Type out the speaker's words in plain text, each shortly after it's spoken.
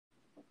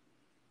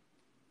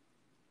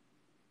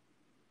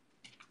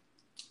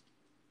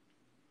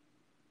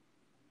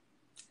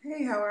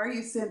Hey, how are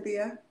you,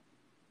 Cynthia?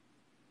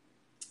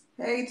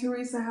 Hey,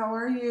 Teresa, how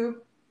are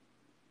you?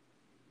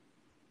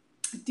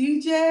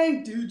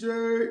 DJ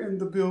in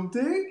the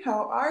building.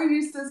 How are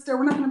you, sister?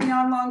 We're not going to be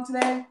on long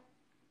today.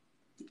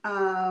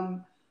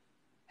 Um,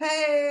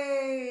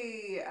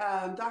 hey,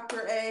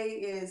 Dr. A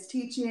is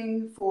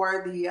teaching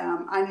for the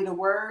I Need a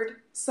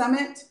Word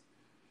Summit.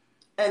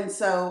 And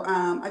so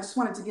I just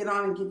wanted to get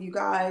on and give you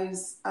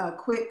guys a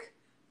quick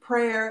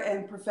prayer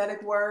and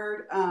prophetic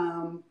word.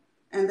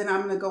 And then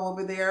I'm going to go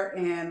over there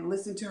and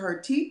listen to her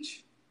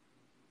teach.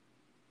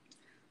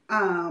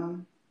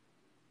 Um,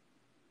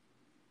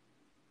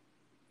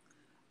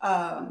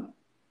 Um,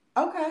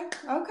 okay,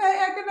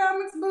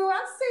 economics boo,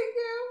 I see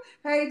you.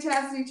 Hey,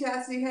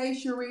 Chastity, hey,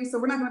 Cherie. So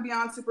we're not going to be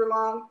on super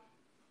long.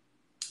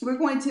 We're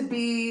going to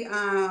be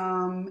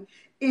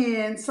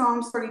in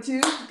Psalms 32.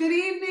 Good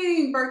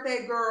evening,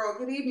 birthday girl.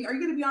 Good evening. Are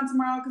you going to be on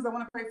tomorrow? Because I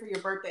want to pray for your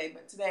birthday,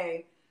 but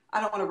today I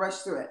don't want to rush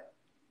through it.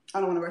 I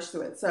don't want to rush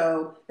through it.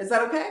 So is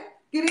that okay?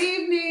 Good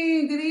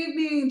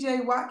evening, Jay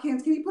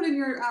Watkins. Can you put in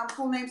your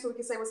full name so we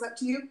can say what's up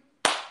to you?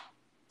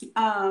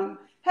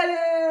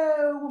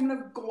 Hello, woman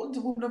of God,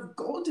 woman of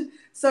God.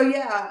 So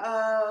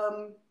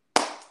yeah,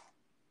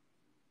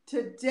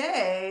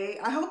 today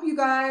I hope you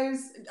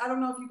guys. I don't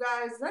know if you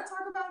guys did I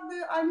talk about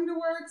the I Need a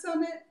Word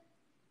Summit.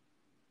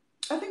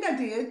 I think I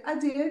did.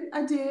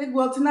 I did.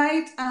 Well,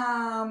 tonight,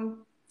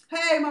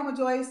 hey, Mama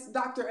Joyce,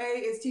 Dr. A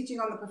is teaching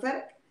on the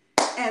prophetic.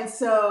 And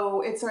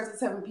so it starts at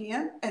 7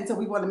 p.m. And so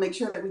we want to make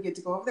sure that we get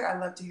to go over there. I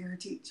love to hear her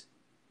teach.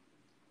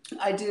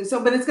 I do.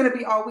 So, but it's going to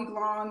be all week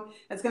long.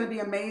 It's going to be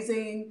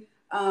amazing.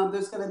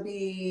 There's going to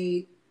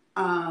be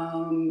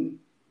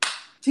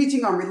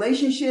teaching on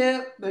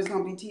relationship. There's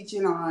going to be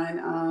teaching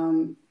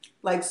on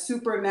like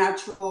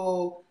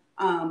supernatural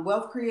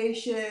wealth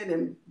creation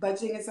and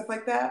budgeting and stuff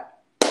like that.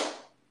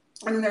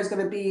 And then there's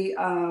going to be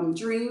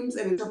dreams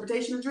and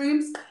interpretation of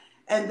dreams.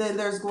 And then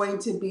there's going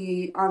to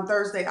be on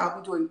Thursday, I'll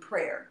be doing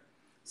prayer.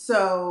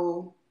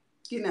 So,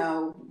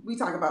 we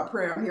talk about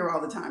prayer on here all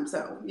the time.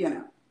 So.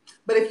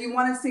 But if you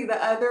want to see the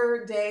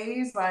other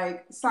days,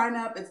 like sign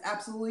up, it's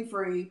absolutely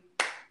free.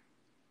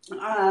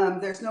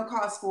 There's no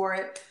cost for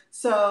it.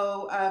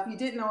 So if you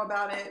didn't know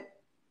about it,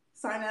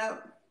 sign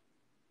up.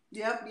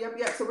 Yep.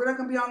 So we're not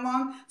going to be on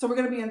long. So we're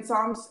going to be in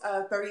Psalms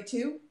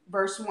 32,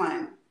 verse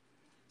 1.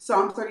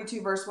 Psalms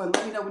 32, verse 1.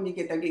 Let me know when you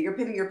get there. Get your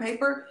pen and your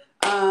paper.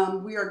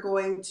 We are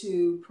going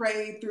to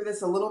pray through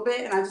this a little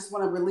bit. And I just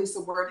want to release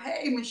a word.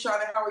 Hey, Miss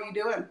Shauna, how are you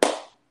doing?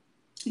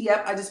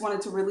 Yep, I just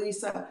wanted to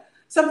release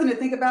something to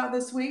think about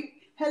this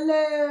week.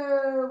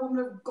 Hello,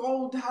 woman of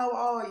gold, how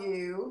are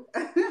you?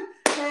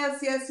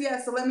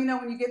 Yes. So let me know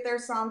when you get there,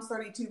 Psalms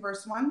 32,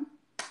 verse 1.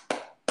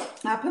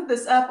 I put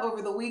this up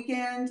over the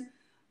weekend.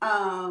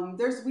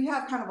 We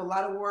have kind of a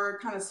lot of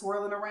word kind of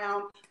swirling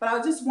around, but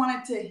I just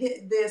wanted to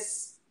hit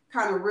this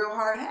kind of real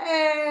hard.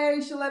 Hey,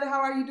 Shaletta, how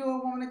are you doing,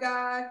 woman of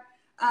God?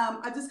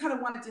 I just kind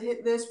of wanted to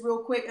hit this real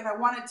quick, and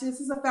this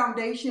is a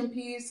foundation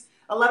piece.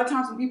 A lot of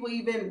times when people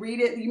even read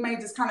it, you may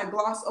just kind of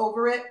gloss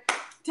over it.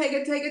 Take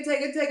it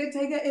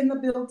in the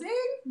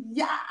building.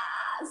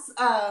 Yes.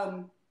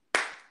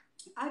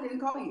 I didn't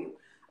call you.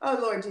 Oh,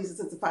 Lord Jesus,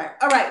 it's a fire.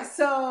 All right.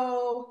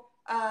 So,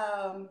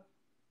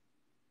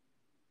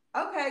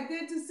 okay.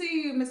 Good to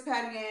see you, Miss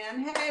Patty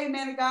Ann. Hey,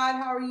 man of God,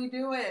 how are you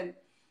doing?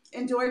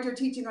 Enjoyed your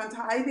teaching on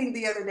tithing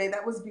the other day.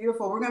 That was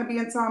beautiful. We're going to be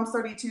in Psalms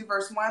 32,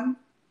 verse 1.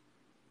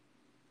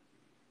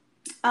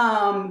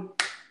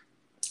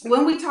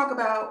 When we talk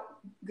about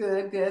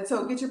good.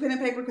 So get your pen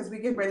and paper because we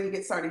get ready to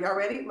get started. Y'all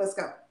ready? Let's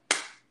go.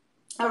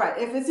 All right.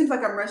 If it seems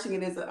like I'm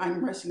rushing,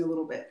 I'm rushing a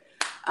little bit.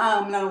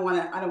 And I don't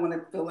want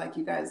to feel like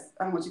you guys.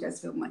 I don't want you guys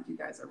feeling like you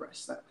guys are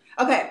rushed. So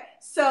okay.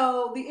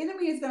 So the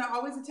enemy is going to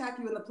always attack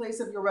you in the place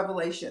of your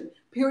revelation.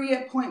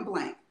 Period. Point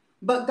blank.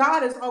 But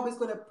God is always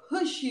going to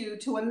push you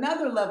to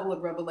another level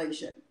of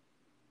revelation.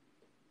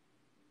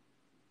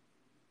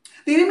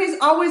 The enemy is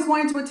always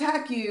going to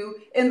attack you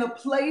in the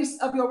place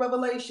of your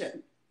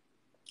revelation,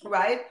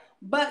 right?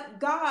 But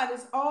God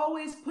is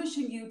always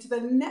pushing you to the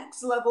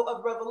next level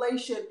of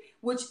revelation,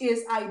 which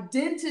is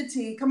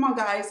identity. Come on,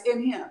 guys,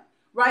 in Him,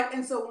 right?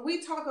 And so when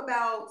we talk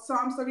about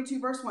Psalms 32,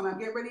 verse 1, I'm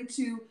getting ready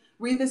to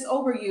read this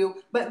over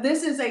you, but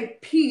this is a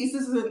piece,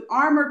 this is an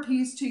armor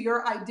piece to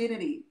your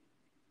identity.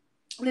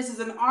 This is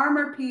an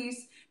armor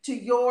piece to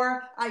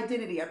your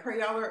identity. I pray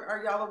y'all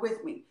are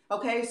with me.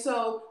 Okay,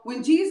 so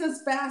when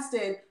Jesus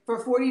fasted for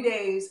 40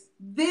 days,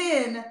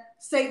 then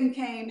Satan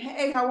came.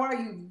 Hey, how are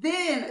you?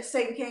 Then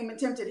Satan came and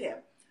tempted him.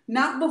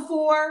 Not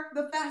before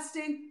the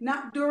fasting,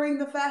 not during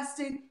the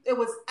fasting. It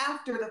was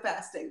after the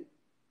fasting.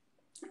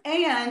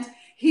 And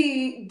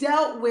he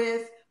dealt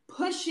with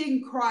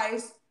pushing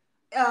Christ,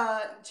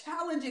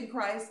 challenging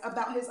Christ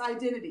about his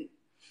identity.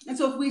 And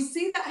so if we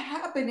see that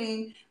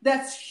happening,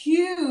 that's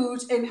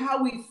huge in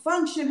how we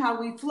function, how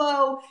we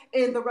flow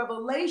in the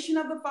revelation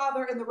of the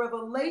Father, in the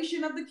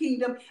revelation of the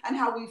kingdom, and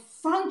how we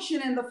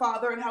function in the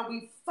Father and how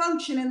we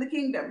function in the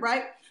kingdom,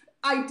 right?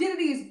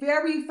 Identity is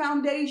very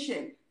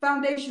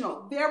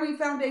foundational, very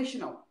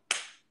foundational.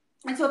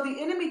 And so if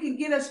the enemy can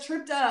get us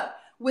tripped up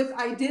with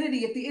identity,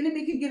 if the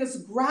enemy can get us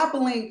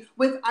grappling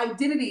with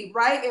identity,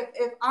 right?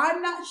 If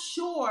I'm not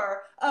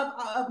sure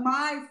of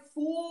my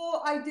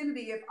full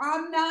identity, if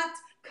I'm not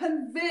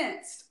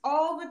convinced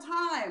all the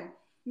time,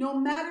 no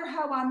matter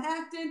how I'm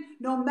acting,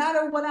 no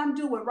matter what I'm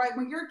doing, right?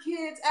 When your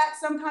kids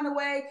act some kind of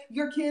way,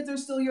 your kids are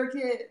still your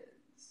kids.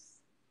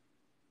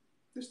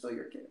 They're still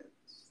your kids.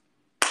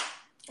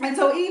 And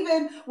so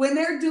even when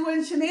they're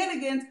doing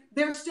shenanigans,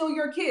 they're still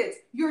your kids.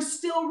 You're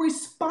still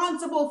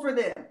responsible for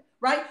them,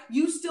 right?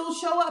 You still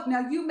show up.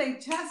 Now, you may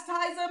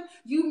chastise them,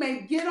 you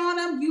may get on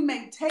them, you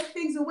may take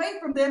things away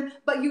from them,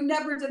 but you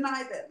never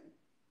deny them.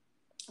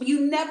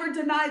 You never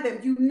deny them.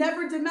 You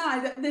never deny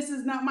that this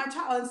is not my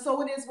child. And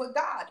so it is with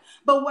God.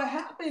 But what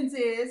happens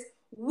is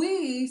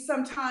we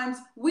sometimes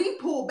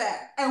pull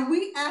back and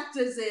we act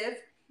as if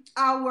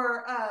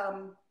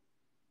our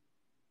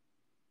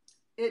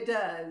it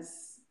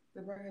does.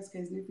 The brand has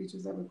new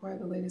features that require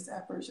the latest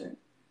app version.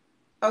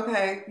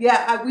 Okay,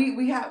 yeah,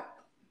 we have.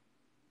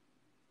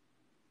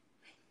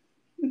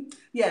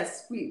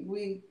 Yes, we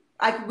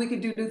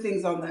could do new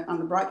things on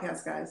the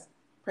broadcast, guys.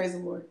 Praise the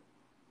Lord.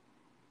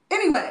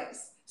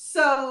 Anyways,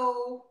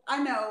 so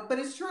I know, but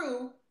it's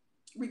true.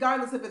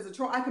 Regardless if it's a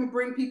troll, I can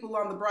bring people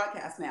on the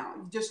broadcast now,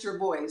 just your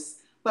voice,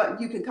 but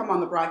you can come on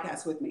the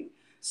broadcast with me.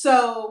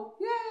 So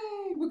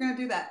yay, we're gonna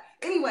do that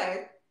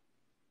anyway.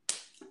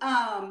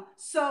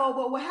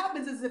 But what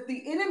happens is if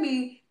the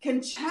enemy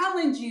can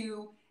challenge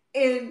you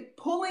in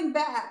pulling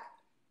back,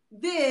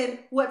 then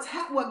what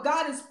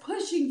God is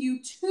pushing you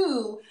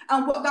to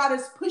and what God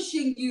is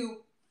pushing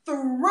you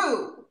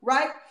through,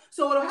 right?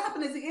 So what will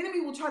happen is the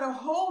enemy will try to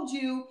hold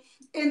you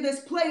in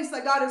this place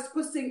that God is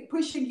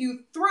pushing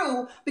you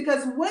through,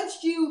 because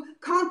once you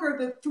conquer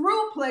the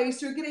through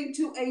place, you're getting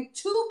to a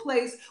to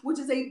place, which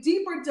is a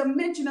deeper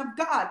dimension of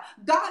God.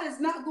 God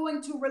is not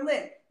going to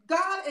relent.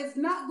 God is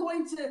not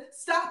going to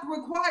stop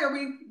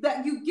requiring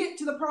that you get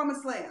to the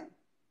promised land.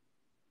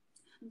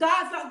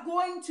 God's not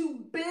going to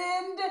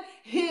bend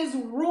his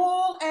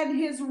rule and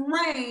his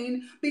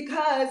reign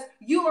because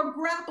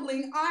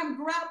I'm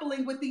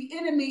grappling with the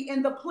enemy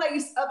in the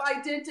place of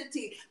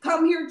identity.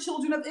 Come here,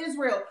 children of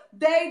Israel.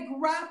 They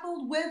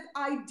grappled with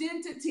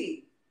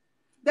identity.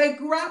 They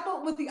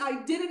grappled with the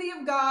identity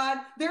of God.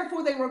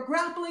 Therefore, they were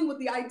grappling with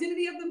the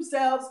identity of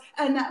themselves.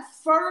 And that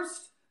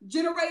first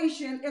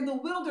generation in the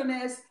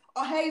wilderness,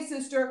 oh, hey,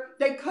 sister,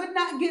 they could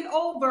not get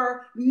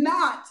over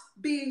not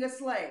being a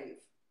slave.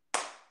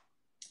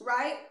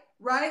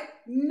 Right?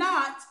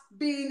 Not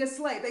being a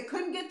slave. They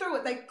couldn't get through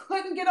it. They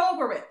couldn't get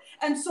over it.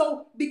 And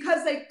so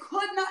because they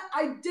could not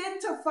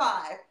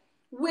identify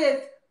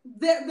with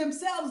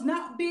themselves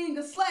not being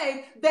a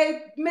slave,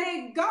 they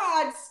made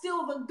God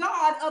still the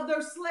God of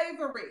their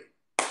slavery.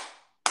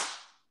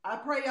 I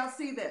pray y'all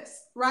see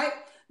this, right?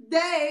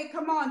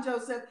 Come on,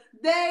 Joseph,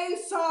 they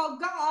saw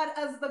God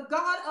as the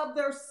God of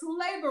their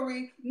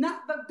slavery,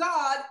 not the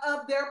God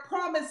of their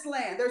promised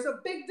land. There's a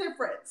big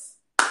difference.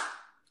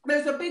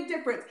 There's a big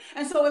difference.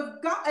 And so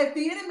if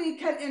the enemy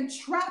can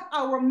entrap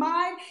our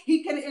mind,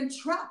 he can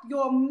entrap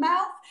your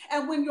mouth.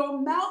 And when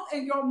your mouth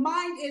and your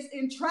mind is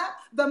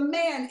entrapped, the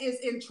man is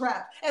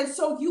entrapped. And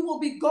so you will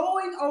be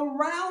going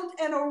around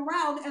and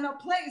around in a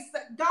place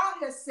that God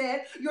has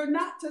said, you're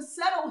not to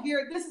settle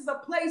here. This is a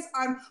place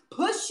I'm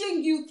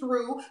pushing you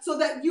through so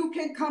that you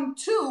can come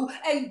to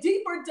a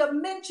deeper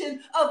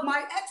dimension of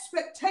my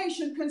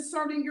expectation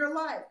concerning your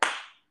life.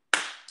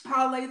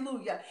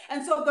 Hallelujah.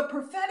 And so the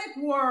prophetic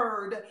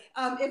word,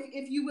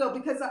 if you will,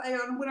 because I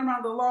went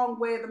around the long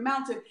way of the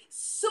mountain,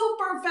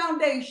 super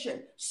foundational,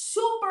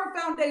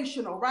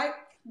 right?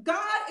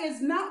 God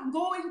is not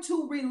going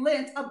to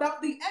relent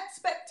about the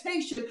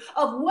expectation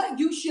of what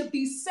you should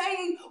be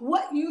saying,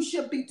 what you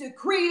should be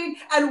decreeing,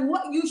 and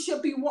what you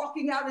should be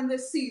walking out in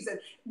this season.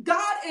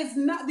 God is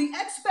not, the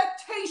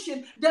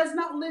expectation does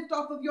not lift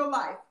off of your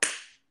life.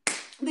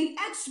 The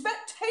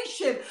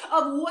expectation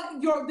of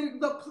what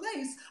the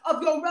place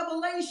of your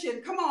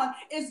revelation, come on,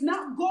 is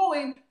not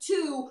going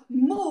to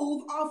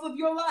move off of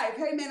your life.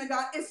 Hey, man of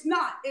God, it's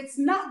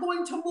not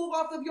going to move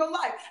off of your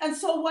life. And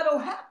so what will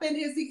happen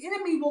is the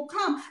enemy will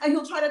come and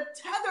he'll try to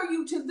tether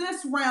you to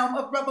this realm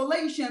of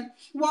revelation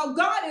while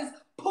God is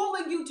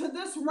pulling you to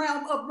this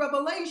realm of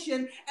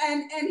revelation.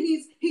 And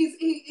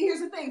here's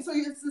the thing. So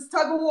it's this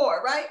tug of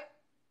war, right?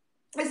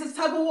 It's this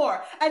tug of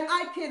war. And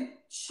I can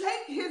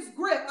shake his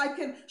grip. I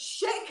can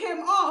shake him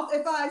off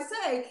if I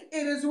say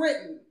it is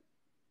written.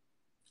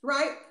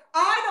 Right?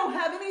 I don't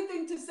have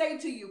anything to say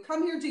to you.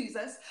 Come here,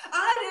 Jesus.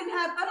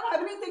 I don't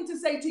have anything to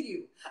say to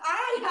you.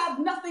 I have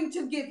nothing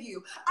to give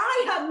you.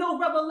 I have no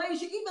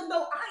revelation. Even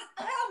though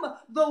I am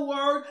the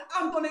word,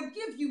 I'm going to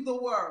give you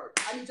the word.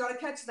 I need y'all to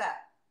catch that.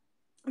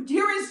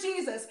 Here is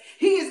Jesus.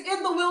 He is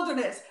in the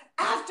wilderness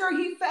after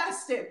he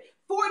fasted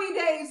 40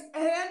 days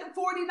and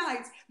 40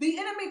 nights. The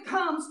enemy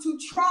comes to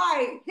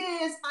try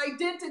his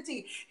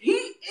identity. He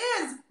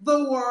is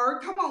the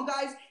word. Come on,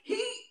 guys. He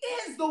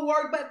is the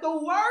word, but the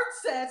word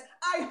says,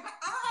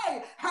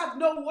 I have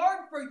no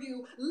word for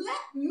you.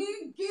 Let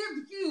me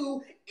give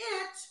you,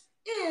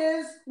 it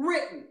is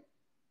written.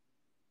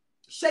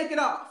 Shake it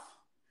off.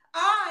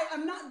 I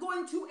am not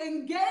going to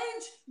engage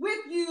with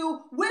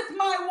you with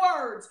my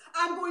words.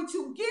 I'm going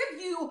to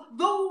give you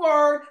the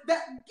word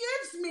that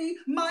gives me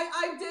my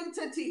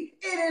identity.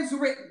 It is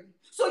written.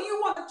 So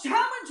you want to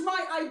challenge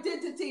my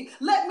identity?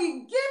 Let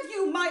me give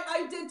you my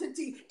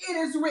identity. It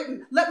is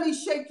written. Let me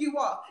shake you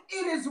off.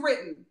 It is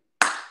written.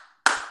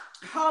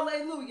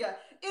 Hallelujah.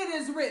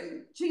 It is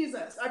written.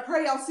 Jesus, I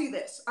pray y'all see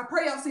this. I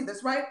pray y'all see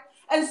this, right?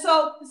 And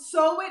so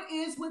it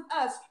is with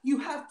us. You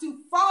have to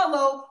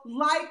follow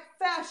like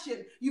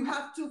fashion. You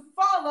have to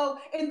follow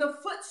in the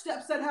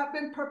footsteps that have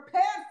been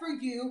prepared for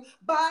you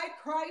by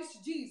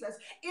Christ Jesus.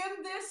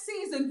 In this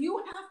season,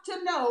 you have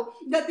to know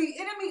that the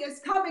enemy is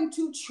coming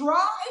to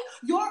try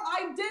your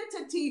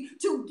identity,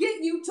 to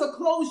get you to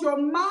close your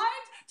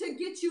mind, to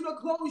get you to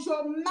close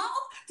your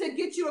mouth, to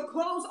get you to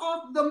close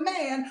off the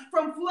man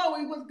from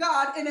flowing with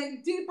God in a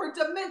deeper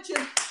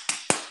dimension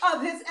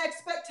of his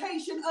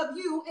expectation of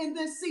you in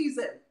this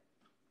season.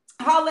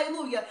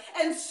 Hallelujah.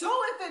 And so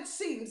if it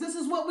seems, this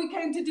is what we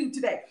came to do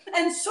today.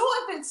 And so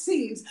if it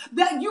seems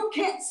that you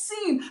can't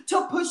seem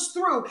to push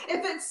through,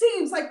 if it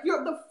seems like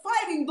you're the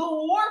fighting, the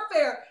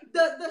warfare,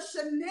 the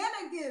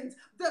shenanigans,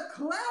 the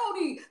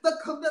cloudy,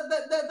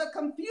 the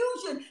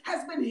confusion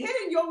has been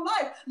hitting your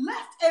life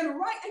left and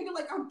right. And you're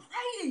like, I'm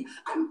praying,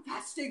 I'm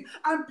fasting,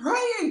 I'm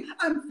praying,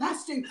 I'm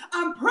fasting,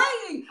 I'm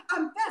praying,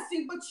 I'm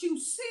fasting. But you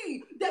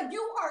see that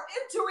you are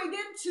entering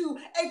into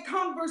a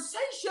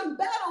conversation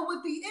battle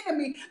with the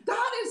enemy.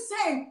 God is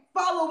saying,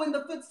 follow in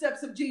the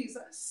footsteps of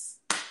Jesus.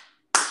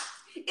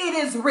 It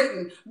is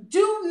written.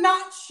 Do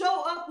not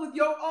show up with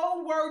your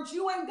own words.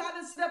 You ain't got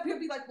to sit up here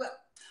and be like, well,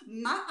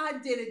 my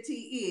identity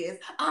is,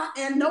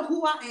 know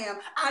who I am.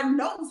 I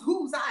know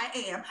whose I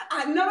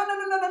am.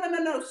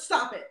 No.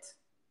 Stop it.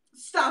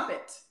 Stop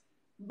it.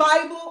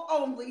 Bible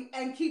only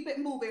and keep it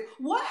moving.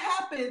 What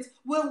happens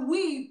when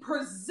we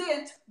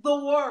present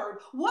the word?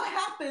 What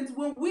happens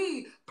when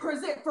we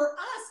present? For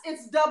us,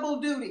 it's double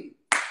duty.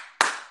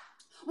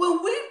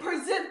 When we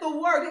present the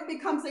word, it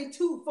becomes a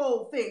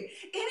twofold thing.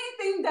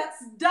 Anything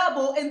that's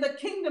double in the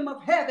kingdom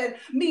of heaven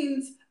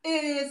means it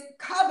is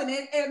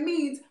covenant. It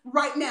means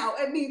right now.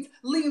 It means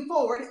lean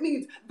forward. It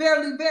means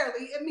verily,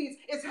 verily. It means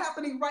it's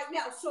happening right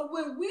now. So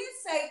when we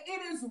say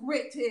it is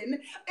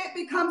written, it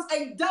becomes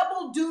a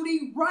double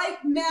duty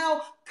right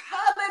now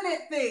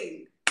covenant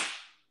thing.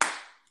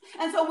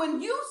 And so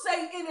when you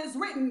say it is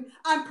written,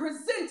 I'm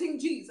presenting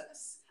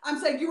Jesus. I'm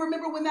saying, you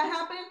remember when that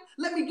happened?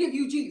 Let me give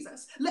you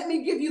Jesus. Let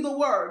me give you the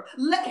word.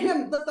 Let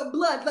the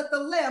blood, let the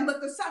lamb,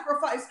 let the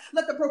sacrifice,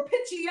 let the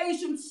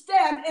propitiation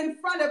stand in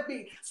front of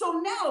me. So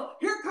now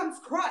here comes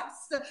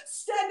Christ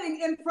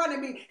standing in front of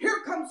me.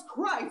 Here comes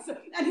Christ.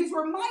 And he's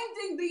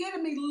reminding the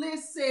enemy,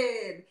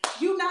 listen,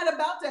 you're not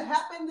about to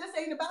happen. This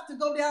ain't about to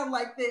go down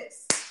like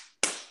this.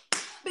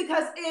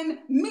 Because in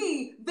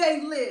me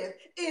they live,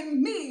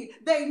 in me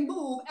they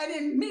move, and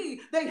in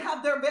me they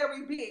have their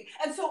very being.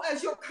 And so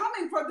as you're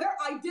coming for their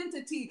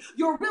identity,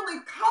 you're really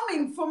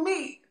coming for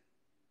me.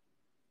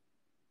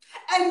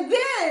 And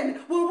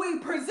then when we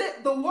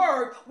present the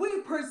word, we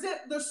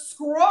present the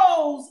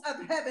scrolls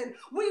of heaven.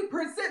 We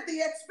present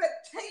the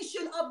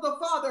expectation of the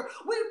Father.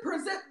 We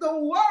present the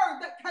word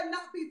that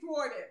cannot be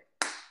thwarted.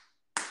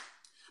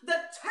 The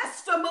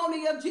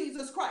testimony of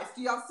Jesus Christ.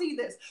 Do y'all see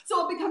this?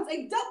 So it becomes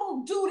a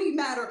double duty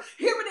matter.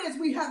 Here it is.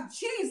 We have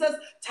Jesus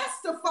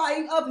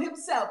testifying of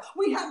himself.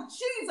 We have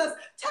Jesus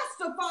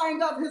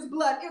testifying of his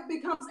blood. It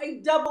becomes a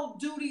double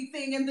duty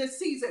thing in this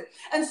season.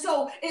 And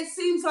so it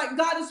seems like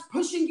God is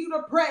pushing you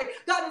to pray.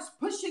 God is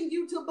pushing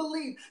you to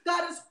believe.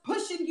 God is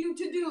pushing you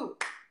to do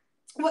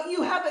what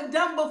you haven't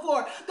done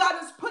before.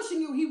 God is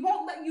pushing you. He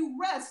won't let you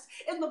rest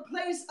in the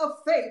place of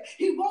faith.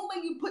 He won't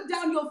let you put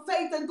down your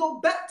faith and go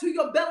back to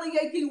your belly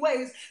aching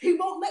ways. He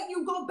won't let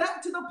you go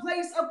back to the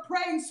place of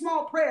praying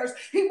small prayers.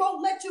 He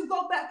won't let you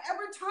go back.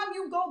 Every time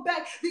you go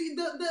back,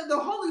 the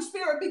Holy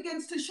Spirit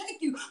begins to shake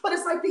you. But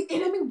it's like the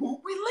enemy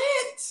won't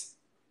relent.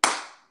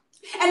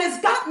 And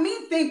it's got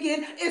me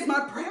thinking, is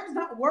my prayers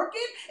not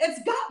working?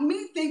 It's got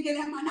me thinking,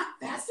 am I not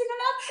fasting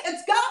enough?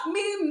 It's got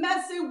me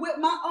messing with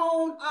my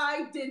own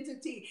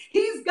identity.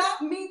 He's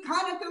got me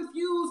kind of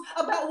confused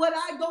about what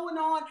I going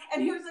on.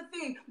 And here's the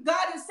thing.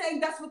 God is saying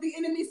that's what the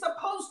enemy's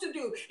supposed to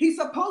do. He's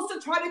supposed to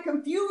try to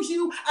confuse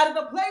you out of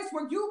the place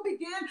where you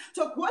begin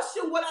to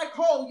question what I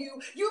call you.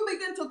 You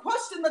begin to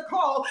question the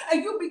call,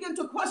 and you begin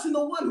to question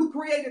the one who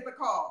created the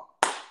call.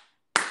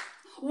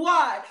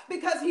 Why?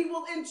 Because he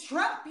will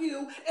entrap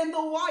you in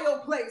the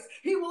wild place.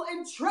 He will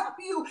entrap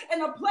you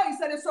in a place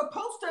that is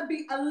supposed to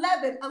be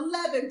 11,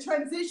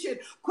 transition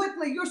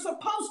quickly. You're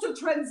supposed to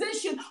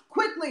transition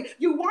quickly.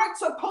 You aren't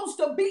supposed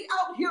to be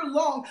out here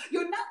long.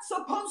 You're not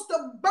supposed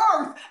to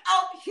birth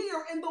out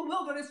here in the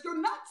wilderness. You're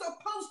not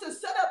supposed to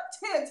set up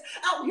tents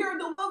out here in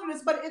the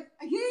wilderness. But if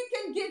he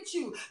can get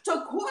you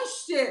to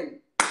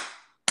question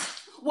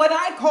what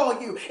I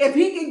call you, if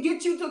he can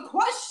get you to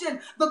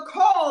question the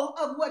call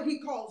of what he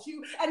calls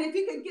you, and if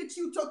he can get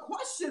you to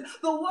question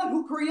the one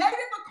who created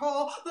the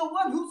call, the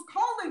one who's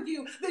calling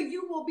you, then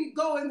you will be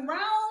going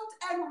round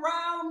and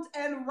round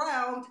and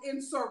round in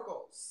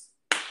circles.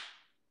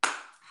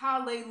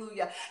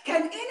 Hallelujah.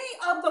 Can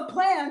any of the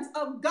plans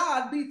of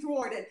God be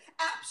thwarted?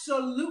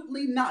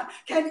 Absolutely not.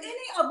 Can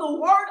any of the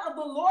word of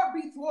the Lord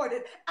be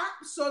thwarted?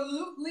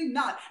 Absolutely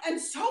not. And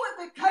so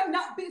if it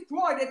cannot be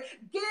thwarted,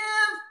 give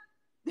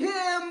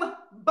him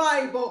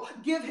Bible,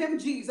 give him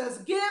Jesus,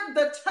 give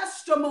the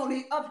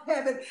testimony of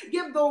heaven,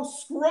 give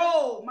those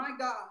scroll, my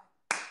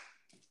God.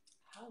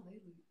 Hallelujah.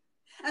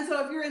 And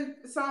so if you're in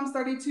Psalms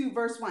 32,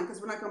 verse 1,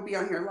 because we're not going to be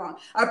on here long,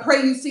 I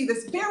pray you see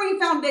this very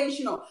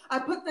foundational. I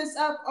put this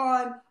up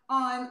on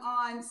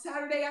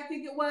Saturday, I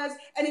think it was.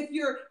 And if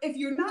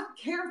you're not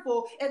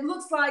careful, it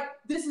looks like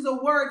this is a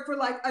word for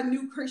like a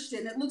new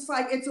Christian. It looks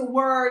like it's a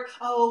word,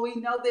 oh, we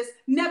know this.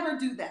 Never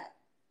do that.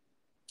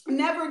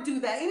 Never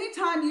do that.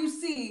 Anytime you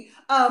see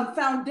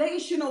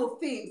foundational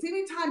things,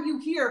 anytime you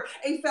hear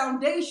a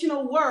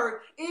foundational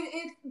word,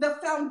 the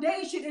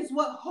foundation is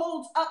what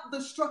holds up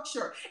the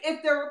structure.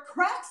 If there are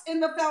cracks in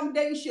the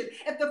foundation,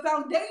 if the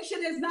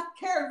foundation is not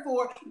cared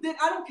for, then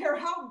I don't care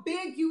how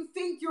big you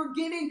think you're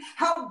getting,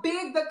 how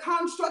big the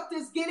construct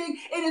is getting,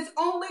 it is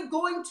only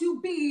going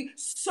to be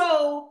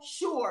so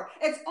sure.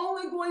 It's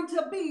only going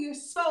to be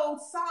so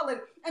solid.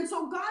 And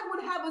so God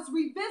would have us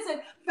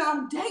revisit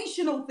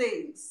foundational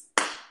things.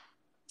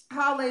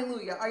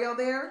 Hallelujah. Are y'all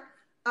there?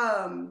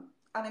 I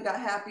done got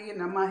happy and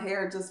my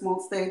hair just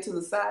won't stay to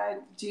the side.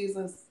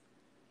 Jesus.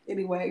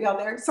 Anyway, y'all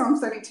there? Psalm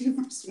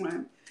 32, verse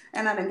 1.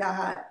 And I done got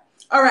hot.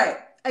 All right.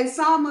 A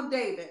Psalm of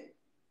David.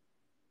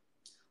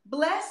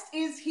 Blessed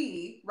is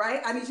he,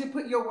 right? I need you to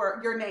put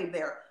your name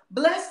there.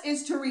 Blessed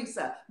is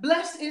Teresa.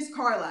 Blessed is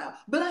Carlisle.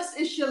 Blessed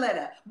is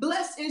Shaletta.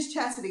 Blessed is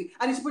Chastity.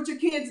 I need you to put your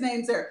kids'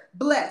 names there.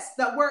 Blessed.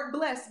 That word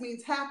blessed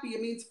means happy.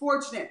 It means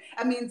fortunate.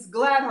 It means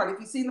glad heart. If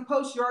you've seen the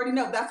post, you already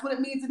know. That's what it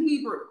means in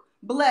Hebrew.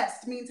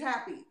 Blessed means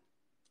happy.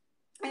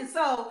 And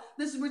so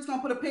this is where it's going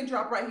to put a pin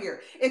drop right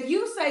here. If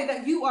you say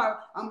that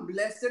I'm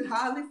blessed and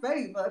highly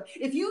favored.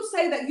 If you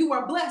say that you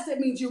are blessed, it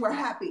means you are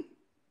happy.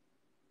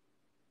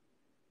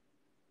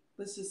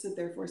 Let's just sit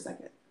there for a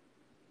second.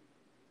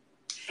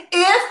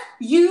 If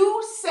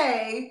you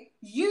say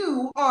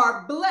you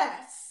are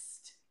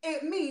blessed,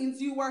 it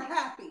means you are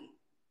happy.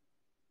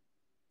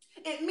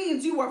 It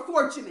means you are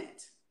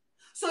fortunate.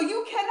 So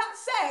you cannot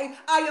say,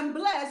 I am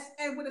blessed,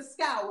 and with a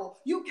scowl.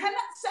 You cannot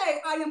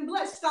say, I am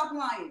blessed, stop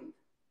lying.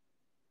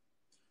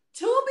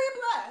 To be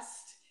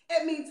blessed,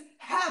 it means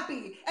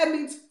happy. It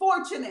means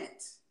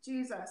fortunate.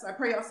 Jesus, I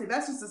pray y'all see.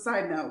 That's just a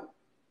side note.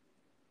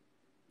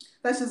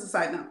 That's just a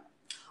side note.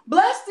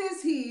 Blessed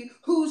is he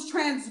whose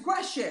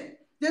transgression.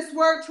 This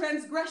word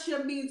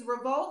transgression means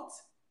revolt.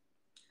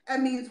 It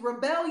means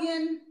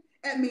rebellion.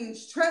 It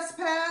means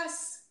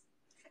trespass.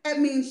 It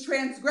means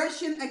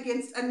transgression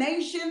against a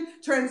nation,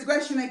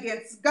 transgression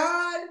against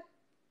God.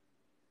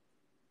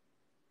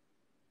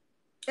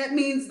 It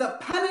means the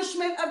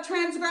punishment of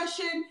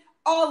transgression,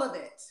 all of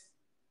it,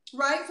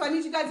 right? So I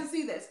need you guys to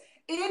see this.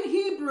 In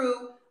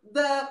Hebrew,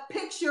 the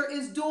picture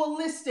is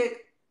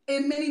dualistic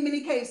in many,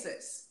 many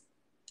cases.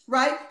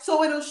 Right?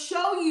 So it'll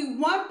show you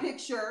one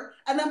picture,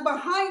 and then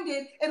behind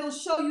it, it'll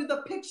show you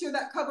the picture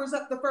that covers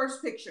up the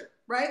first picture,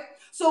 right?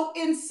 So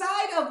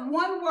inside of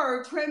one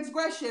word,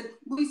 transgression,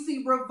 we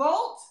see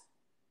revolt,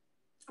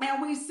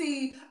 and we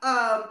see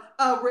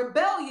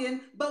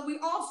rebellion, but we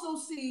also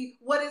see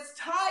what is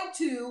tied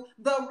to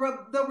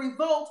the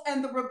revolt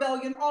and the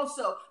rebellion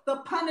also. The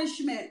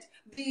punishment,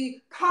 the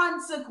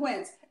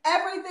consequence,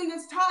 everything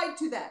is tied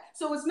to that.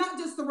 So it's not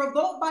just the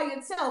revolt by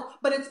itself,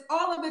 but it's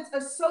all of its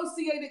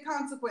associated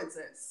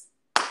consequences.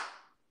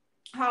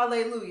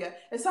 Hallelujah.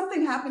 Is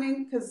something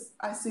happening? Because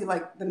I see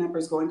like the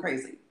numbers going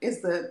crazy.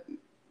 Is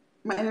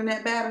my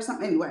internet bad or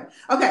something? Anyway.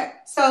 Okay.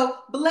 So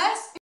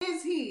blessed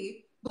is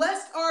he,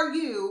 blessed are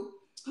you,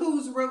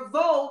 whose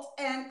revolt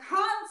and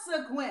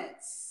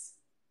consequence,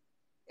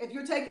 if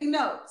you're taking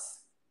notes,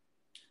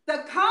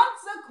 the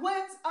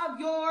consequence of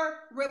your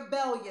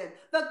rebellion,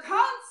 the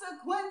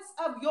consequence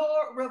of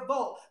your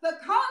revolt, the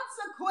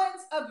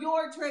consequence of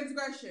your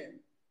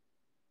transgression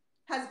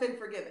has been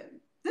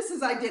forgiven. This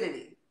is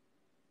identity.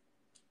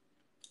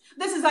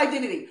 This is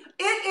identity.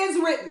 It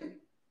is written.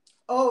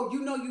 Oh,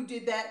 you know you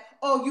did that.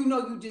 Oh, you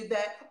know you did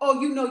that.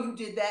 Oh, you know you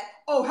did that.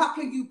 Oh, how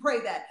can you pray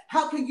that?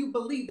 How can you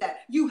believe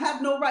that? You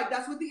have no right.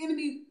 That's what the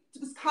enemy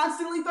is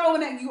constantly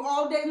throwing at you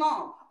all day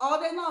long.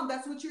 All day long,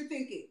 that's what you're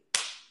thinking.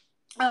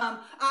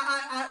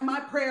 My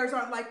prayers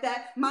aren't like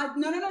that.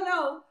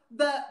 No.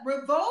 The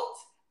revolt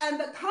and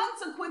the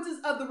consequences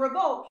of the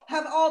revolt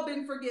have all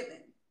been forgiven.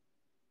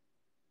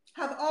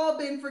 Have all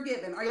been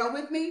forgiven. Are y'all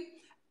with me?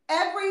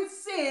 Every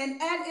sin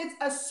and its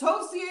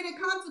associated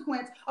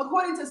consequence,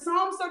 according to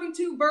Psalms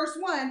 32, verse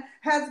 1,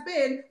 has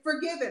been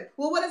forgiven.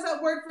 Well, what does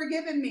that word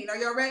forgiven mean? Are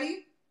y'all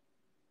ready?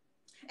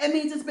 It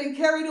means it's been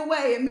carried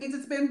away. It means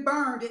it's been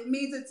burned. It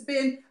means it's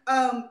been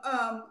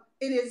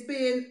it has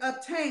been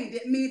obtained.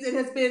 It means it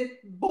has been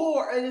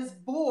bore. It is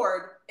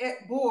bored.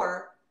 It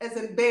bore as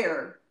in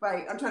bear.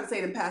 Right? I'm trying to say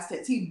it in past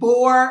tense. He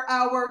bore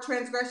our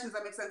transgressions.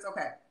 That makes sense?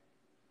 Okay.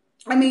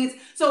 It means,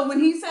 so when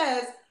he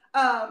says,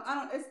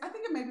 I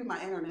think it may be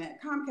my internet.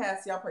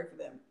 Comcast, y'all pray for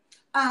them.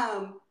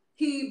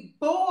 He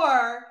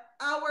bore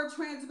our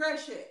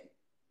transgression.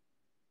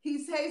 Hey,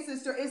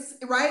 sister, it's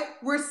right.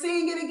 We're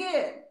seeing it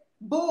again.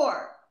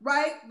 Bore,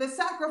 right? The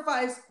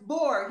sacrifice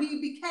bore.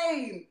 He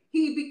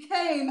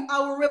became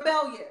our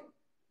rebellion.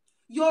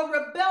 Your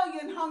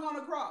rebellion hung on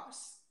a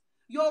cross.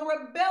 Your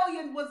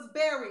rebellion was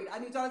buried. I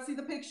need y'all to see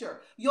the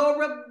picture. Your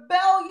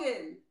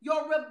rebellion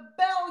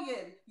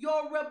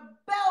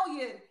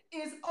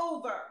is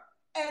over.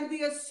 And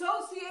the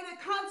associated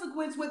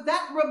consequence with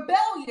that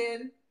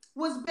rebellion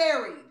was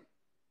buried.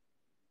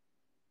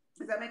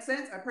 Does that make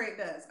sense? I pray it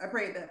does. I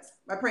pray it does.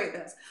 I pray it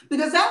does.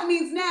 Because that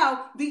means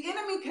now the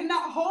enemy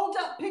cannot hold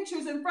up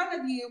pictures in front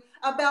of you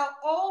about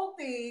all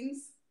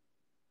things.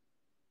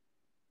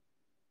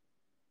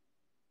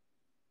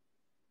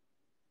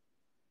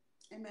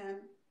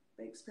 Amen.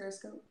 Thanks,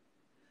 Periscope.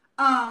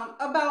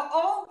 About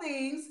all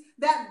things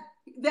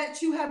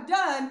that you have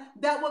done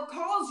that will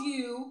cause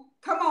you,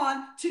 come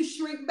on, to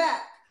shrink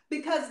back.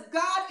 Because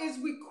God is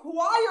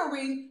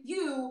requiring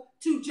you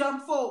to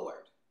jump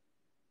forward.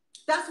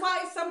 That's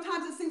why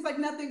sometimes it seems like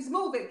nothing's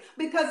moving,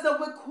 because the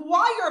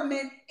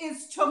requirement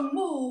is to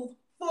move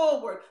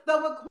forward. The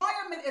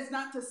requirement is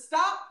not to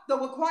stop. The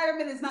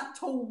requirement is not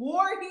to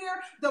war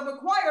here. The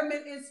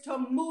requirement is to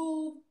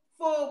move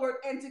forward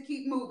and to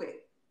keep moving.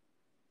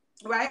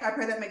 Right? I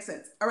pray that makes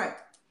sense. All right.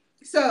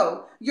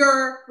 So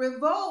your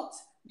revolt,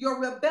 your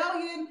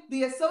rebellion,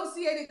 the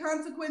associated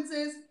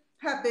consequences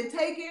have been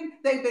taken.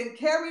 They've been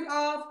carried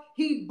off.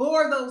 He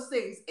bore those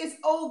things. It's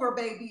over,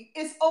 baby.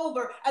 It's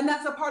over. And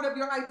that's a part of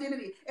your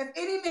identity. If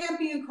any man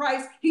be in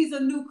Christ, he's a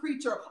new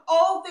creature.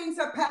 All things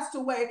have passed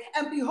away.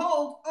 And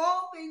behold,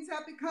 all things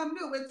have become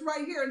new. It's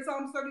right here in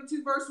Psalms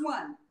 32, verse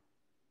 1.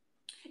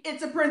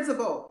 It's a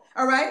principle.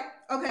 All right?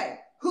 Okay.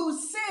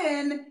 Whose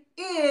sin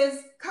is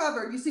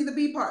covered. You see the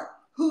B part.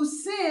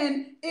 Whose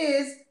sin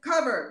is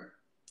covered.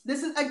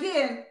 This is,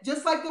 again,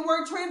 just like the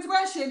word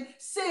transgression,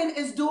 sin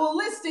is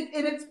dualistic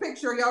in its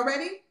picture. Y'all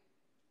ready?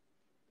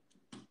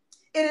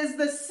 It is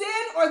the sin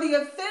or the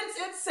offense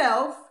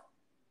itself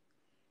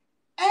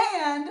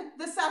and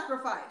the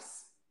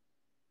sacrifice.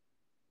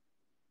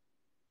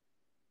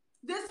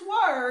 This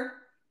word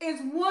is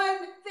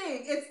one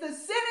thing. It's the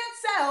sin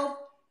itself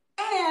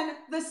and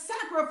the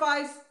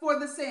sacrifice for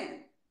the sin.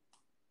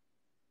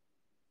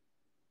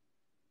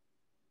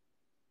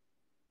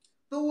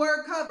 The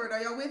word covered,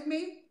 are y'all with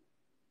me?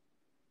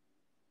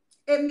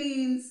 It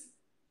means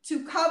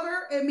to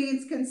cover. It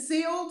means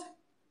concealed.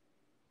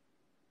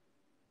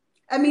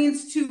 It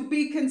means to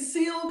be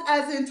concealed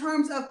as in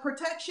terms of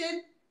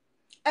protection.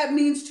 It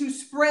means to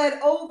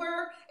spread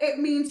over. It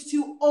means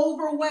to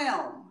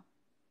overwhelm.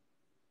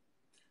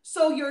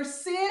 So your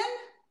sin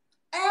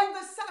and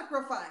the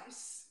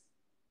sacrifice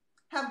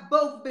have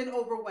both been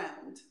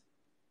overwhelmed.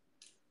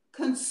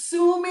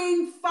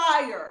 Consuming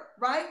fire,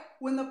 right?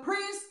 When the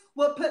priest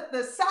will put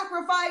the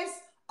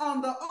sacrifice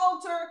on the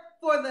altar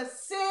for the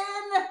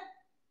sin,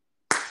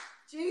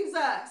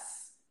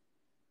 Jesus,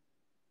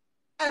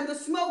 and the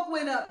smoke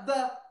went up,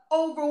 the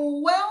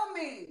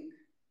overwhelming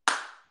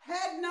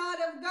head nod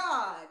of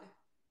God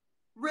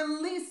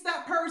released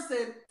that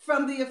person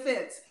from the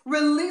offense,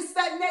 released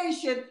that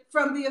nation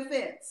from the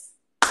offense.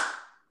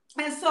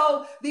 And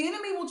so the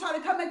enemy will try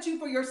to come at you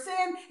for your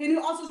sin, and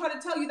he'll also try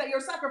to tell you that your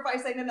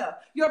sacrifice ain't enough.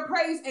 Your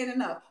praise ain't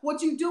enough.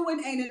 What you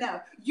doing ain't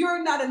enough.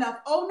 You're not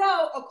enough. Oh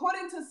no,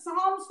 according to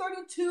Psalms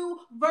 32,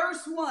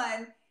 verse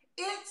 1,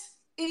 it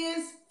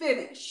is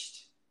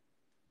finished.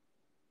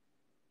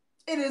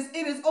 It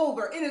is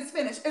over. It is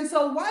finished. And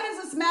so why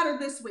does this matter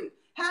this week?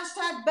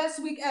 Hashtag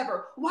best week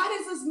ever. Why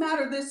does this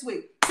matter this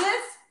week?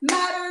 This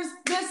matters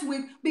this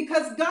week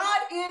because God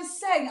is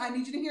saying, I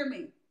need you to hear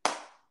me.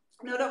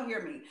 No, don't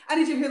hear me. I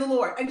need you to hear the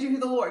Lord. I need you to hear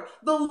the Lord.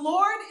 The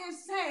Lord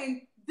is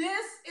saying,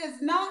 this is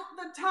not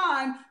the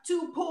time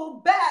to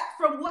pull back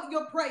from what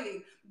you're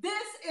praying. This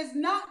is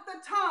not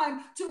the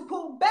time to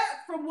pull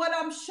back from what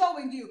I'm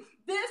showing you.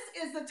 This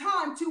is the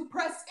time to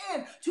press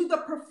in to the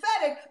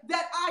prophetic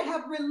that I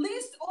have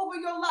released over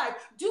your life.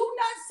 Do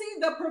not see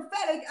the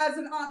prophetic as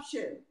an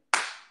option.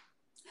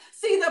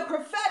 See the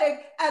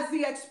prophetic as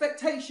the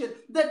expectation.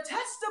 The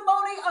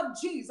testimony of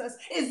Jesus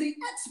is the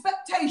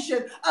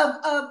expectation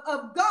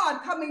of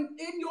God coming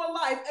in your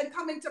life and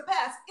coming to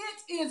pass.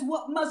 It is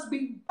what must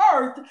be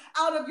birthed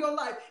out of your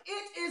life.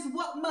 It is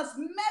what must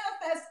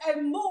manifest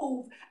and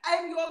move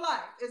in your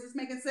life. Is this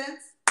making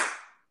sense?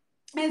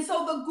 And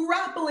so the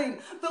grappling,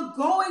 the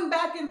going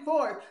back and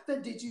forth, the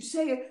did you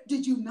say it?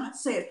 Did you not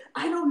say it?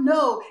 I don't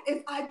know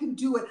if I can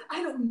do it.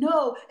 I don't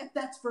know if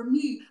that's for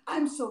me.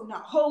 I'm so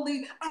not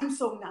holy. I'm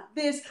so not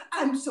this.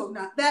 I'm so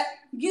not that.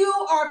 You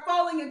are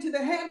falling into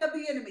the hand of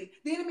the enemy.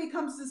 The enemy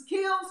comes to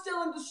kill,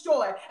 steal, and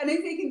destroy. And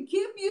if he can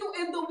keep you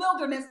in the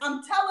wilderness,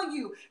 I'm telling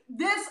you,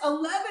 this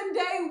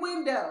 11-day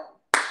window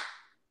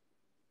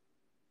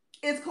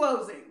is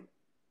closing.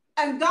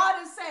 And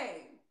God is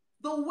saying,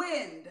 the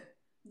wind,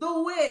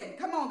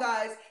 come on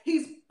guys,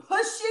 he's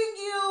pushing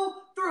you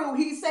through.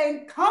 He's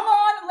saying, come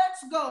on,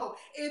 let's go.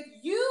 If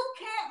you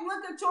can't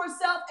look at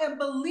yourself and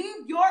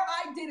believe your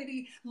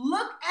identity,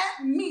 look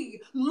at me,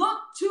 look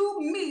to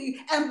me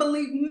and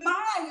believe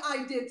my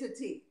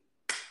identity.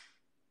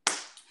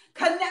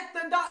 Connect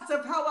the dots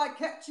of how I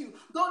kept you.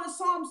 Go to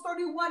Psalms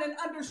 31 and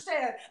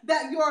understand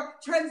that your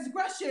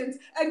transgressions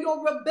and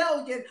your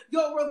rebellion,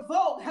 your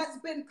revolt has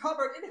been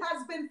covered. It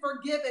has been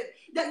forgiven.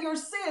 That your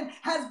sin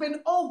has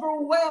been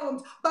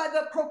overwhelmed by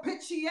the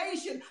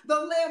propitiation, the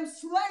lamb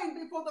slain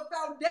before the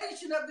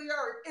foundation of the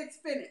earth. It's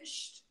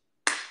finished.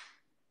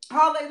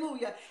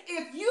 Hallelujah.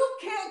 If you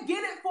can't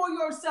get it for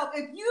yourself,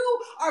 if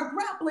you are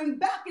grappling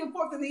back and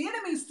forth and the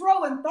enemy's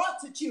throwing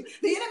thoughts at you,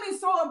 the enemy's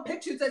throwing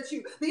pictures at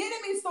you, the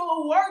enemy's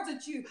throwing words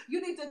at you, you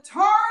need to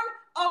turn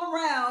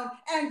around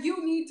and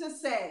you need to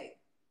say,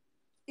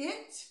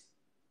 it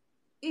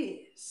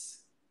is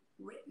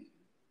written.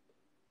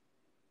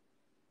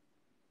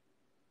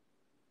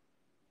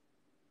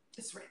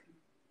 It's written.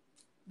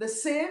 The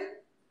sin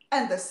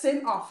and the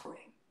sin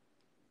offering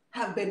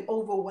have been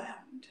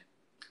overwhelmed,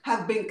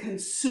 have been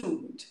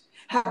consumed,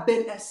 have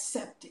been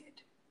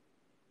accepted.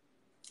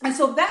 And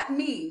so that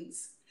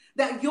means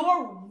that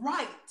your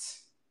right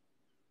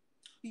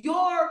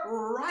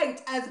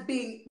as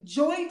being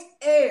joint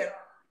heir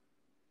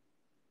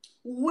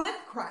with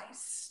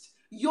Christ,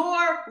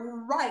 your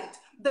right,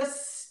 the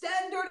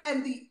standard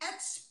and the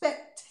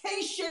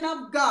expectation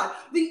of God,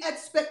 the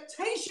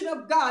expectation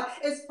of God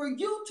is for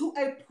you to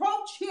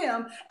approach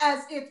him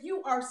as if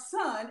you are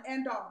son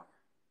and daughter.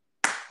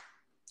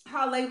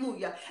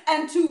 Hallelujah.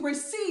 And to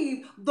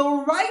receive the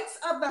rights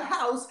of the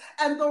house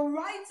and the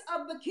rights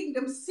of the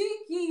kingdom.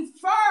 Seek ye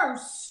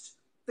first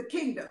the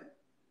kingdom,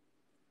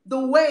 the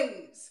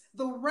ways,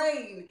 the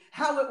reign,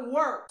 how it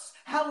works,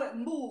 how it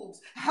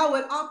moves, how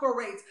it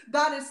operates.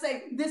 God is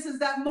saying, this is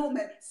that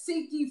moment.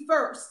 Seek ye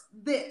first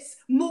this.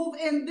 Move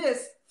in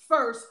this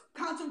first.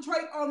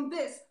 Concentrate on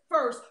this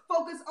first.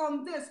 Focus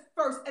on this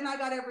first. And I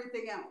got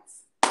everything else.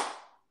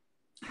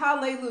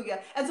 Hallelujah.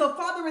 And so,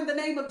 Father, in the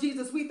name of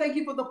Jesus, we thank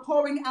you for the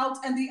pouring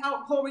out and the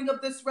outpouring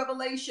of this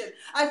revelation.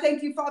 I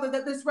thank you, Father,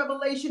 that this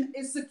revelation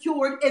is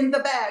secured in the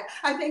bag.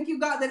 I thank you,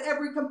 God, that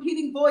every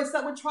competing voice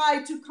that would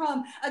try to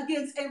come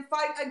against and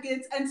fight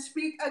against and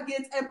speak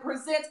against and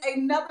present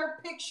another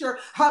picture,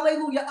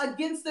 hallelujah,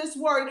 against this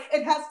word,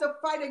 it has to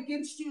fight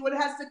against you. It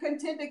has to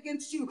contend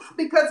against you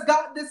because,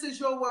 God, this is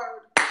your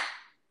word.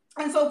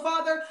 And so,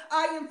 Father,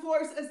 I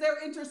enforce as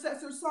their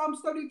intercessor, Psalms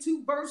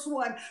 32, verse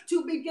 1,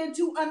 to begin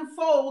to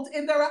unfold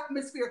in their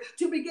atmosphere,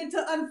 to begin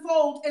to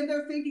unfold in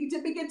their thinking,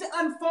 to begin to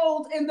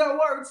unfold in their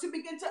words, to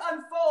begin to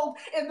unfold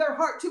in their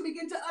heart, to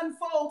begin to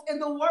unfold in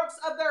the works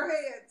of their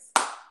hands.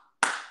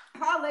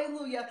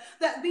 Hallelujah.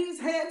 That these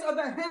hands are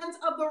the hands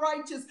of the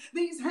righteous.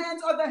 These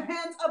hands are the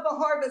hands of the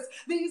harvest.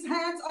 These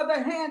hands are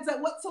the hands that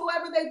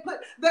whatsoever they put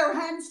their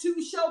hands to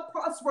shall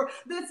prosper.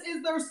 This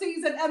is their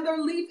season, and their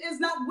leaf is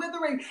not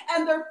withering,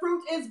 and their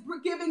fruit is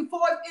giving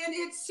forth in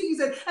its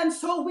season. And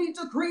so we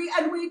decree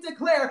and we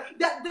declare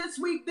that this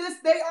week, this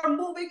day are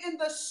moving in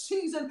the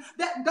season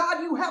that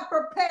God, you have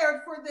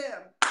prepared for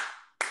them.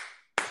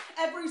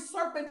 Every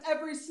serpent,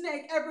 every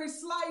snake, every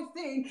sly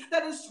thing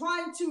that is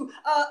trying to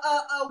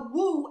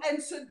woo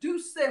and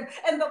seduce them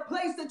in the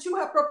place that you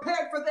have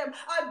prepared for them.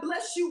 I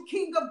bless you,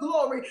 King of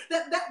glory,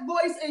 that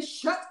voice is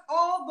shut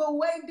all the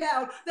way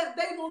down, that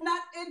they will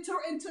not enter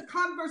into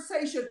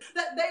conversation,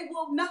 that they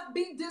will not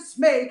be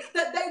dismayed,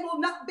 that they will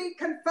not be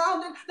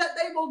confounded, that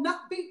they will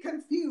not be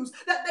confused,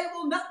 that they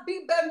will not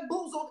be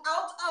bamboozled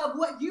out of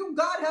what you,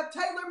 God, have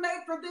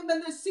tailor-made for them in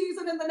this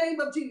season in the name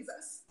of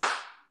Jesus.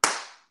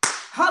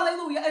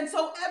 Hallelujah. And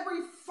so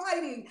every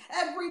fighting,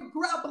 every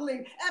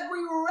grappling,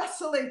 every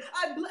wrestling,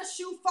 I bless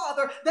you,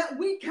 Father, that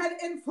we can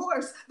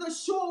enforce the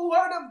sure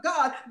word of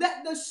God,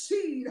 that the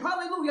seed,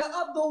 hallelujah,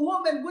 of the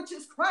woman, which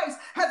is Christ,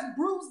 has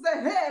bruised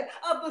the head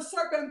of the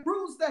serpent,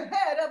 bruised the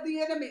head of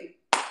the enemy.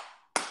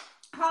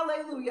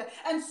 Hallelujah.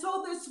 And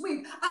so this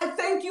week, I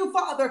thank you,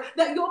 Father,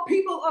 that your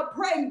people are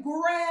praying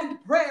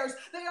grand prayers.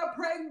 They are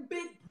praying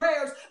big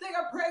prayers. They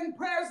are praying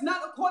prayers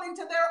not according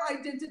to their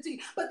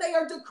identity, but they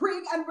are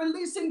decreeing and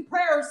releasing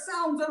prayers,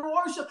 sounds, and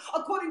worship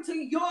according to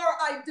your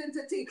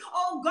identity.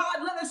 Oh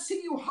God, let us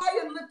see you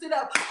high and lifted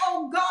up.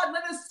 Oh God,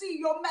 let us see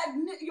your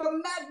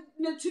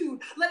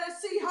magnitude. Let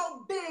us see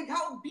how big,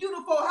 how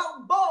beautiful,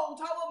 how bold,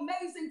 how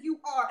amazing you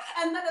are.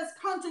 And let us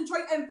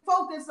concentrate and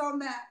focus on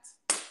that.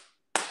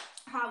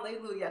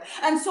 Hallelujah.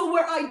 And so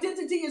where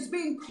identity is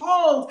being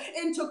called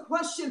into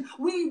question,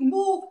 we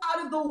move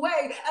out of the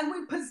way and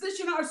we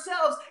position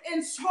ourselves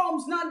in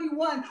Psalms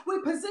 91.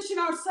 We position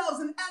ourselves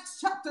in Acts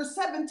chapter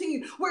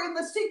 17. We're in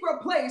the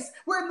secret place.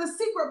 We're in the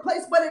secret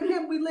place, but in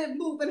him we live,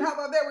 move, and have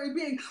our very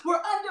being. We're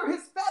under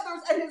his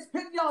feathers and his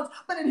pinions,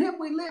 but in him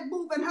we live,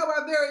 move, and have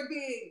our very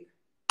being.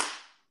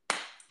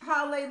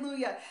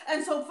 Hallelujah.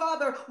 And so,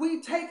 Father,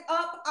 we take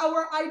up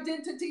our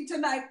identity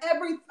tonight.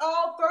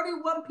 All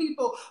 31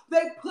 people,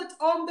 they put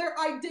on their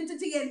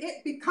identity and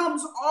it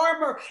becomes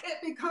armor. It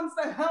becomes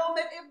the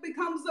helmet. It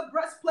becomes the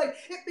breastplate.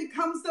 It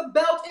becomes the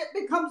belt. It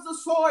becomes the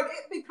sword.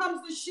 It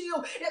becomes the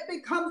shield. It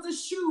becomes the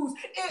shoes.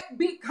 It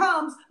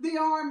becomes the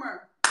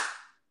armor.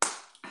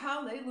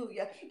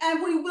 Hallelujah.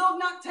 And we will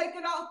not take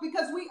it off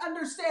because we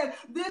understand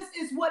this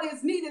is what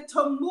is needed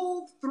to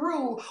move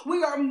through.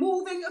 We are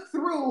moving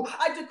through.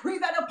 I decree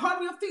that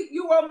upon your feet,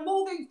 you you are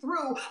moving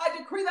through. I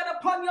decree that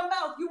upon your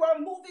mouth, you are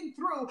moving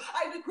through.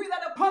 I decree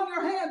that upon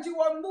your hands, you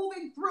are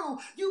moving through.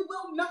 You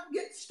will not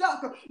get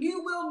stuck.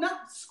 You will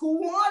not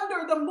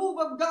squander the move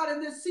of God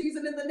in this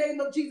season in the name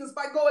of Jesus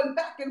by going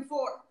back and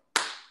forth.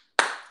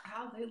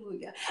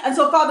 Hallelujah. And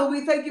so, Father,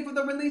 we thank you for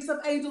the release of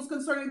angels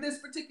concerning this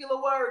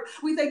particular word.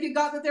 We thank you,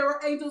 God, that there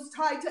are angels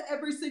tied to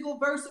every single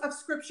verse of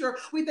scripture.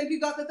 We thank you,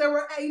 God, that there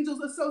were angels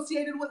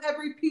associated with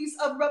every piece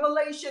of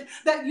revelation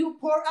that you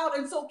pour out.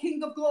 And so,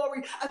 King of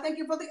glory, I thank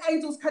you for the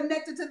angels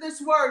connected to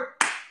this word,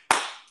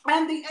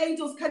 and the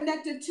angels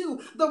connected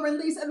to the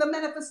release and the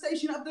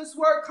manifestation of this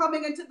word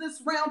coming into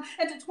this realm,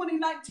 into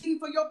 2019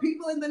 for your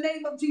people in the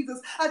name of Jesus.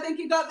 I thank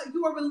you, God, that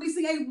you are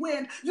releasing a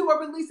wind. You are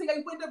releasing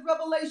a wind of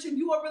revelation.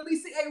 You are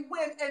releasing a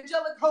wind,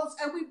 angelic host,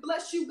 and we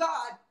bless you,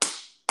 God.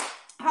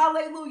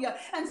 Hallelujah.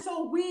 And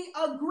so we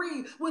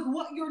agree with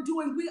what you're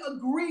doing. We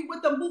agree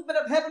with the movement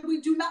of heaven. We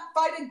do not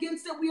fight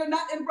against it. We are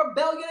not in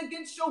rebellion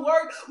against your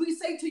word. We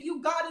say to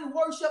you, God, in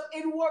worship,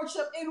 in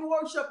worship, in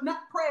worship,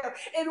 not prayer,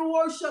 in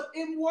worship,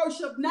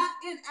 not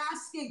in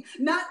asking,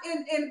 not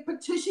in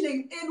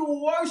petitioning,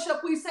 in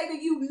worship. We say to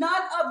you,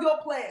 none of your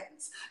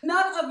plans,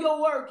 none of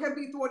your word can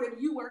be thwarted.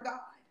 You are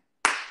God.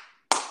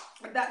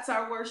 That's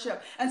our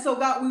worship. And so,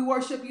 God, we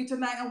worship you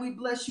tonight and we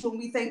bless you and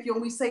we thank you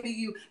and we say to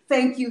you,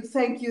 thank you,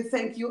 thank you,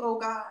 thank you, oh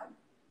God,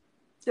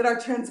 that our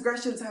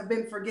transgressions have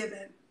been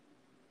forgiven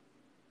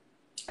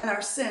and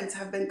our sins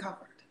have been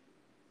covered.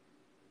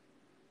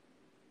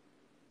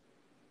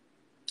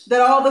 That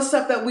all the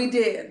stuff that we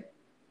did,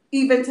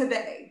 even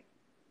today,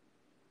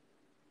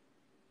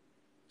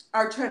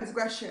 our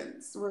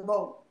transgressions,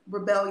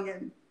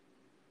 rebellion,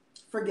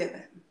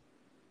 forgiven,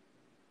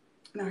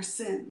 and our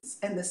sins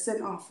and the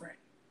sin offering,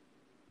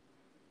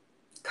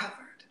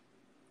 covered,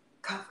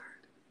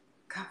 covered,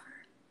 covered.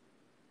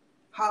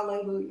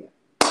 Hallelujah.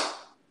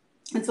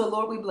 And so,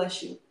 Lord, we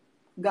bless you.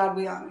 God,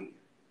 we honor you.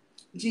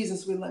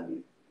 Jesus, we love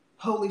you.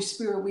 Holy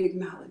Spirit, we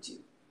acknowledge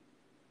you.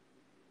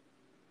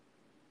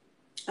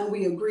 And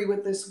we agree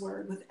with this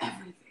word, with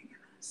everything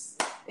in us.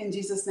 In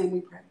Jesus' name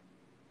we pray.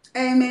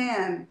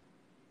 Amen.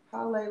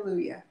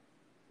 Hallelujah.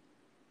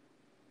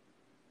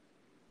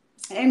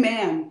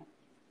 Amen.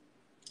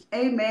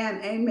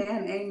 Amen,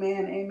 amen,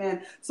 amen,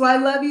 amen. So I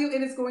love you.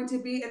 It is going to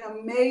be an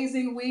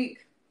amazing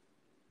week.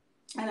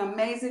 An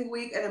amazing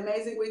week, an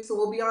amazing week. So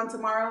we'll be on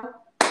tomorrow.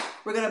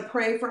 We're going to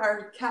pray for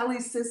our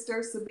Callie's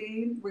sister,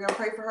 Sabine. We're going to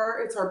pray for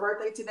her. It's her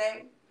birthday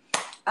today.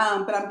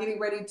 But I'm getting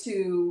ready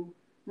to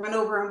run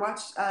over and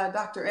watch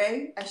Dr.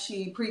 A as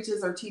she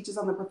preaches or teaches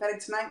on the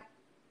prophetic tonight.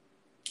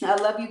 I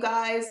love you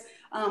guys.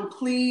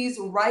 Please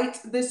write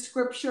this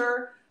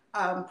scripture.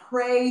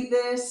 Pray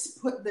this,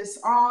 put this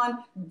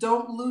on,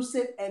 don't lose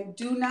it, and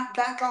do not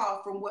back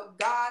off from what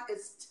God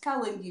is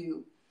telling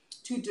you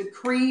to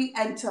decree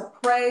and to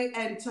pray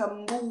and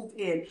to move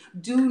in.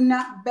 Do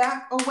not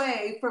back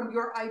away from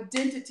your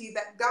identity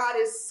that God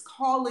is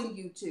calling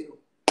you to.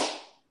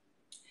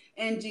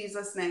 In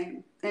Jesus'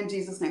 name. In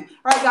Jesus' name.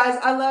 All right, guys,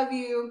 I love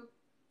you.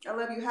 I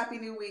love you. Happy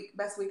new week.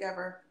 Best week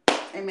ever.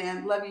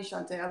 Amen. Love you,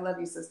 Shante. I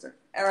love you, sister.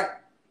 All right.